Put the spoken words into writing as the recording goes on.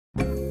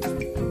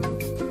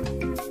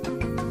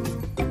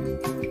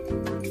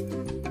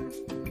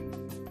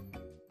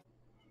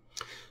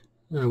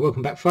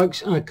Welcome back,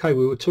 folks. Okay,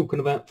 we were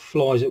talking about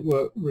flies that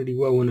work really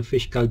well when the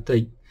fish go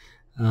deep.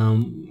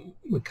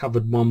 We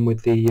covered one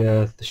with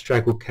the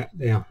straggle cat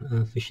there,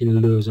 fishing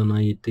lures on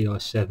a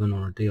DI7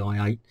 or a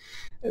DI8.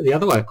 The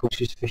other way, of course,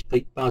 is to fish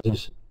deep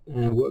buzzers.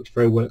 Works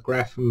very well at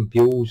Graff and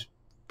Buells,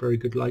 very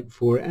good lake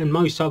for it, and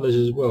most others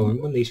as well.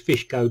 And when these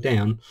fish go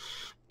down,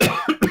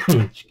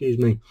 excuse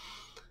me,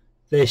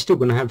 they're still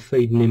going to have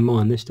feeding in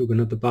mind. They're still going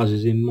to have the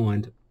buzzers in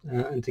mind.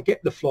 And to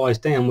get the flies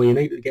down where you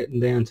need to get them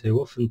down to,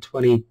 often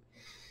 20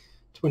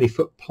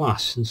 foot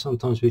plus, and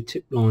sometimes with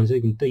tip lines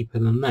even deeper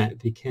than that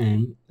if you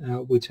can,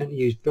 we tend to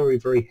use very,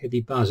 very heavy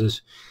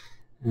buzzers.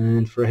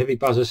 And for a heavy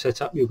buzzer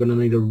setup, you're going to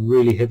need a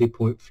really heavy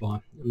point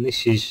fly, and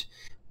this is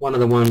one of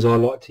the ones I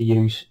like to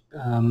use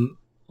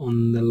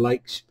on the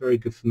lakes. Very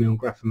good for me on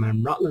Grafham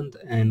and Rutland,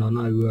 and I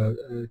know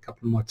a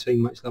couple of my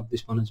teammates love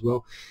this one as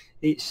well.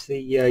 It's the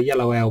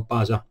Yellow Owl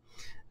buzzer,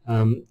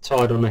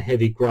 tied on a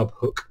heavy grub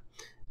hook,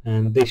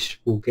 and this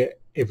will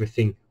get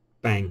everything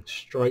bang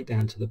straight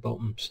down to the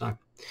bottom. So I'm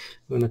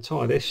going to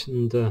tie this,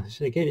 and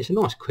so again, it's a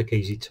nice quick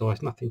easy tie,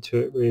 it's nothing to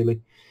it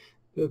really,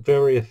 but a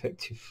very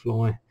effective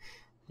fly.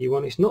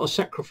 It's not a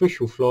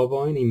sacrificial fly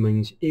by any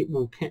means. It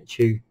will catch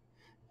you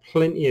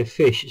plenty of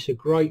fish. It's a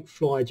great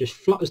fly, just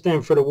flutters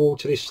down through the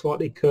water, this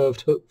slightly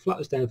curved hook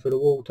flutters down through the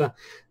water,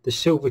 the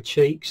silver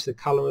cheeks, the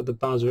colour of the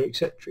buzzer,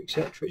 etc,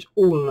 etc. It's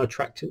all an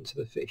attractant to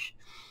the fish.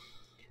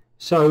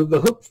 So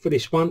the hook for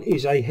this one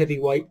is a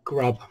heavyweight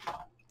grub.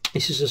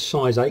 This is a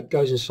size 8,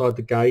 goes inside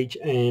the gauge,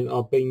 and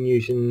I've been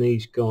using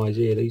these guys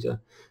here. These are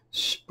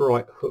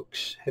Sprite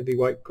hooks,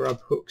 heavyweight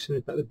grub hooks, and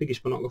about the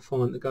biggest one I can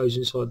find that goes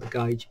inside the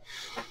gauge.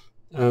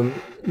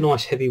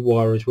 Nice heavy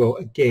wire as well.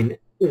 Again,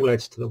 all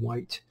adds to the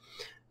weight.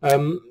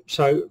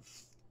 So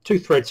 2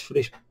 threads for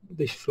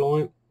this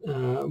fly.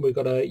 We've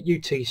got a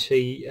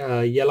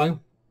UTC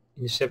yellow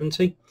in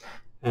 70,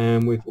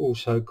 and we've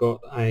also got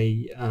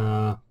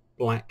a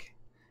black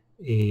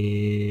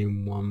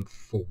in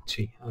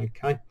 140.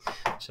 Okay,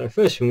 so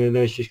first thing we're going to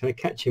do is just going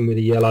to catch him with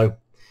a yellow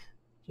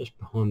just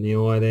behind the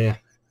eye there,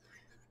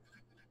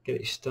 get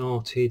it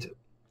started,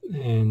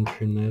 and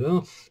trim that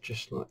off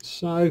just like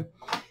so.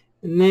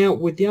 And now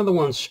with the other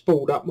one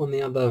spooled up on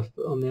the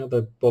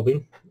other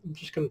bobbin, I'm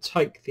just going to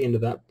take the end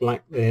of that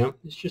black there.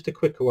 It's just a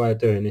quicker way of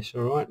doing this,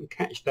 all right, and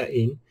catch that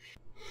in.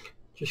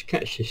 Just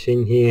catch this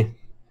in here,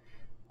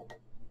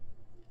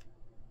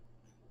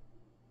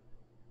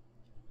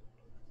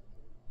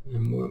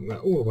 and work that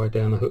all the way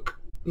down the hook.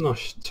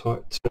 Nice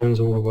tight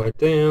turns all the way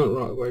down,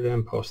 right way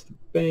down past the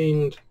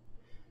bend,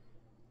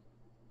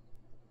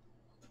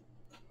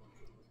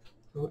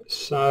 like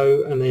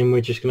so. And then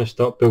we're just going to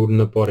start building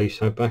the body.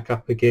 So back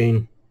up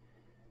again,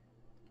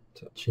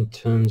 touching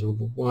turns all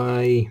the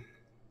way,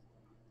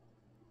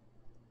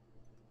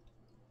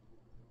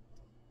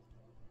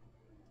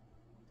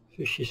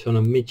 fish this on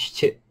a midge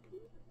tip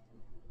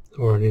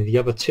or any of the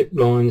other tip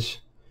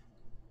lines.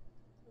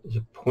 There's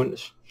a point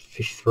to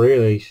fish 3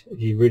 of these if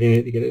you really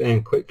need to get it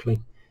down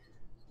quickly,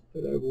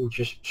 but they will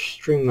just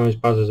string those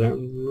buzzers out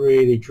and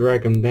really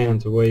drag them down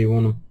to where you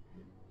want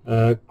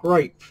them.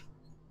 Great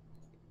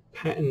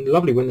pattern,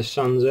 lovely when the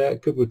sun's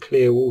out, good with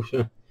clear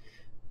water.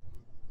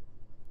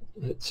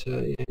 Yeah,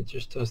 it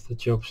just does the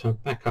job. So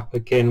back up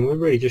again, we're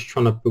really just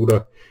trying to build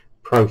a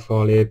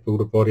profile here, build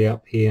a body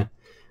up here,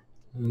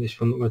 and this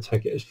one I'm going to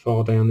take it as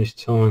far down this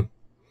time,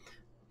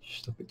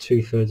 just up at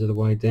 2/3 of the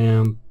way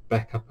down,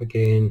 back up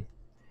again,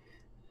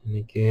 and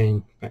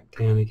again back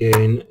down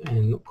again,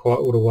 and not quite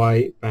all the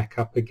way, back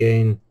up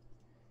again,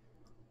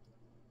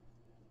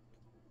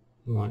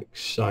 like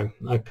so.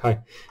 Okay,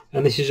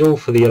 and this is all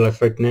for the yellow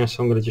thread now,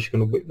 so I'm just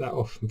going to whip that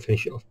off and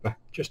finish it off back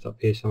just up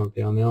here somewhere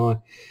behind the eye.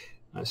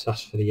 That's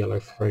us for the yellow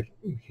thread.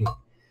 We can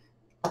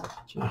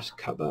just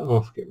cut that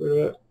off, get rid of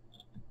it.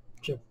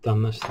 Job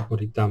done, that's the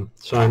body done.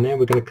 So now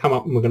we're going to come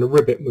up and we're going to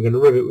rib it. We're going to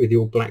rib it with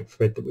your black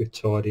thread that we've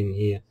tied in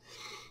here.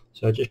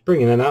 So just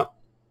bringing it up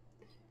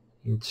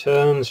in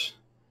turns.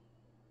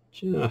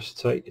 Just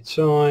take your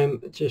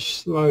time, just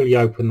slowly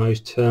open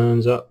those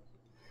turns up.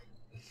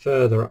 The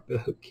further up the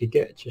hook you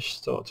get, just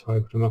start to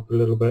open them up a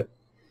little bit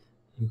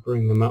and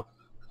bring them up,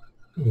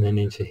 and then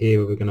into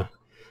here we're going to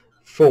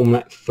form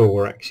that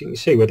thorax. You can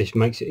see where this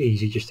makes it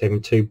easy, just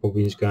having 2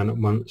 bobbins going at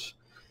once,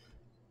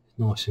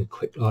 nice and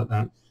quick like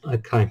that.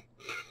 Okay,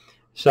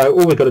 so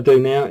all we've got to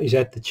do now is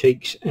add the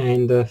cheeks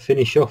and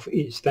finish off.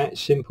 It's that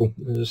simple.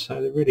 As I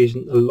say, there really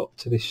isn't a lot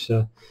to this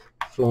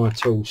fly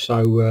at all.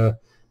 So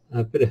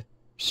a bit of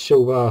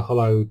silver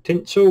hollow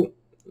tinsel,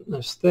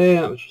 that's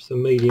there, which is the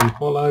medium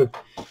hollow.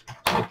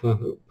 Take a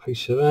little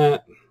piece of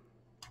that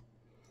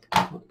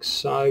like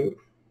so,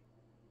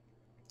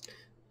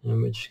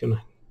 and we're just going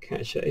to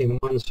catch it in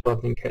one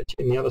side and catch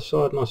it in the other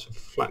side, nice and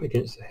flat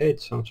against the head.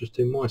 So I'll just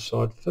do my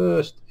side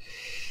first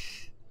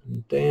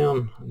and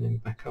down, and then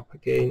back up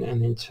again,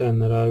 and then turn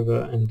that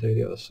over and do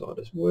the other side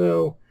as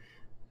well,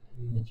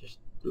 and then just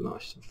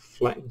nice and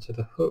flat into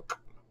the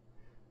hook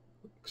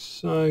like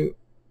so.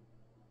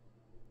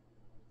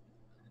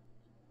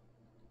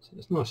 So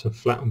it's nice and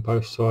flat on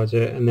both sides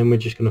there, and then we're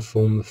just going to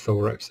form the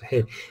thorax, the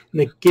head.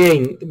 And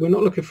again, we're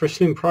not looking for a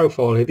slim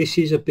profile here. This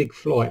is a big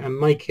fly, and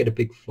make it a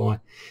big fly.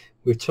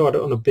 We've tied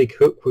it on a big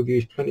hook. We've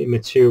used plenty of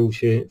materials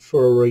here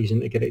for a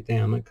reason to get it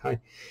down. Okay,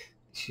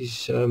 this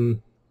is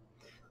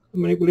I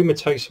mean, it will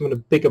imitate some of the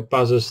bigger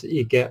buzzers that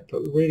you get,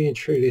 but really and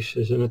truly this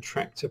is an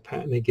attractor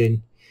pattern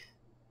again.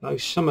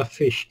 Those summer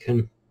fish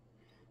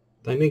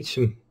they need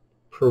some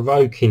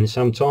provoking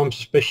sometimes,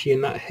 especially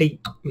in that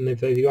heat. And they've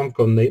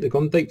gone deep. They've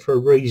gone deep for a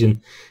reason,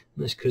 and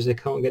that's because they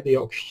can't get the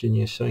oxygen,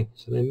 you see,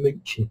 so they're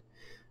mooching.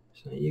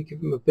 So you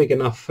give them a big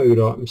enough food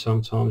item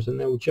sometimes and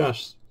they'll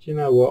just, you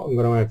know what, I'm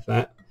going to have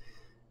that,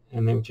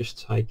 and they'll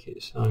just take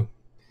it. So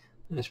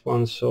that's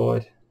one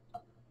side,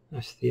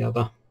 that's the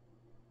other,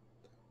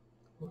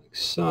 like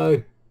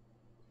so.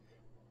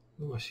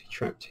 Nicely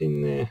trapped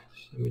in there.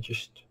 So we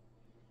just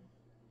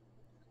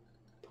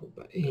pop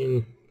that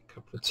in a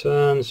couple of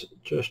turns,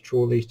 just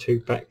draw these two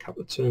back, a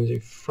couple of turns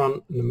in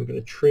front, and then we're going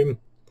to trim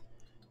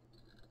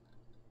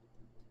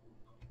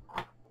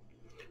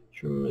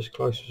them as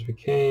close as we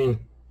can,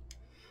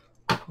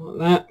 like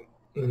that,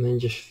 and then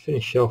just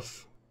finish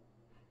off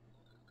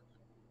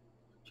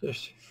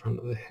just in front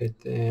of the head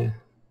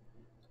there.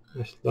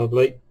 That's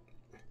lovely,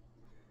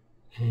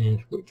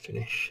 and whip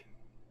finish.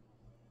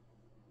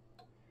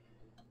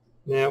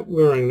 Now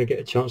we're only going to get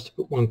a chance to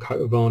put one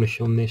coat of varnish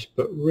on this,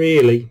 but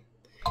really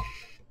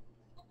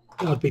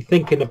I'd be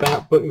thinking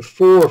about putting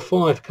 4 or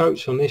 5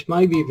 coats on this,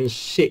 maybe even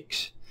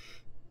 6,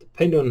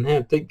 depending on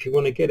how deep you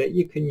want to get it.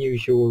 You can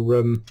use your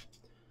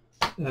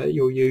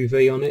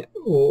UV on it,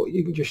 or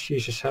you can just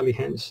use the Sally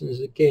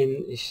Hansons.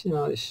 Again, it's, you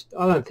know,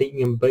 I don't think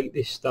you can beat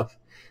this stuff.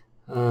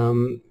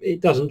 It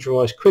doesn't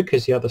dry as quick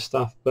as the other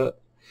stuff,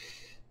 but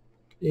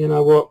you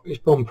know what, it's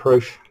bomb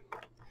proof.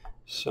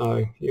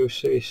 So you'll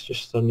see it's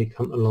just suddenly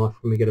come to life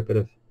when we get a bit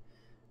of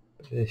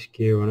this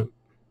gear on it.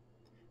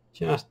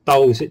 Just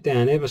dulls it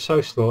down ever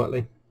so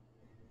slightly.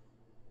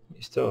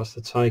 It starts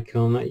to take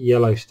on, that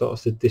yellow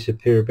starts to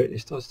disappear a bit. It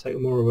starts to take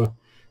more of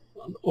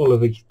an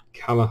olivey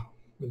colour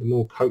with the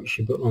more coats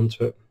you put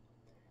onto it.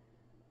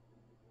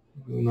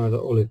 We all know that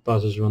olive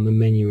buzzers are on the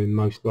menu in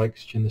most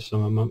lakes during the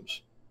summer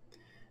months.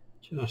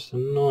 Just a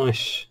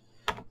nice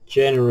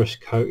generous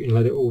coating,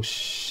 let it all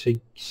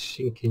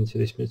sink into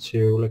this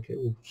material, let it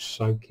all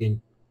soak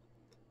in,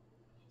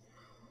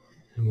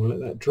 and we'll let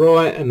that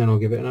dry, and then I'll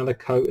give it another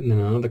coat, and then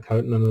another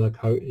coat, and another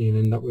coat, and you'll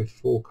end up with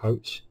 4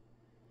 coats,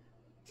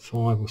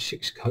 5 or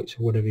 6 coats,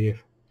 or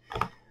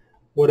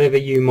whatever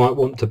you might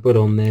want to put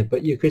on there.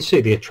 But you can see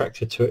the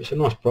attractor to it. It's a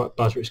nice bright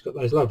buzzer, it's got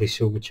those lovely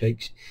silver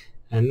cheeks,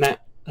 and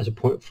that as a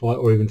point flight,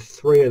 or even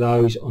 3 of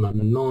those on a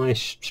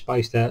nice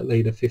spaced out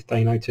leader,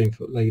 15-18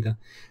 foot leader.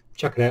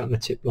 Chuck it out on the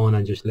tip line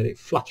and just let it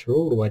flutter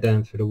all the way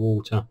down through the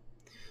water.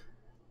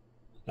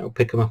 That'll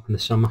pick them up in the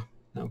summer.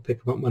 That'll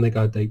pick them up when they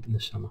go deep in the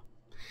summer.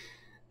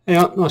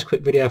 Anyway, nice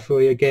quick video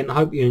for you again. I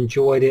hope you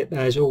enjoyed it.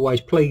 As always,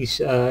 please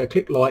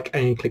click like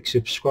and click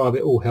subscribe.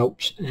 It all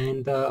helps,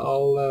 and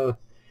I'll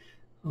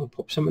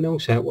pop something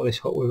else out while this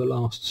hot weather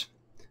lasts.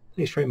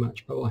 Thanks very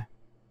much. Bye bye.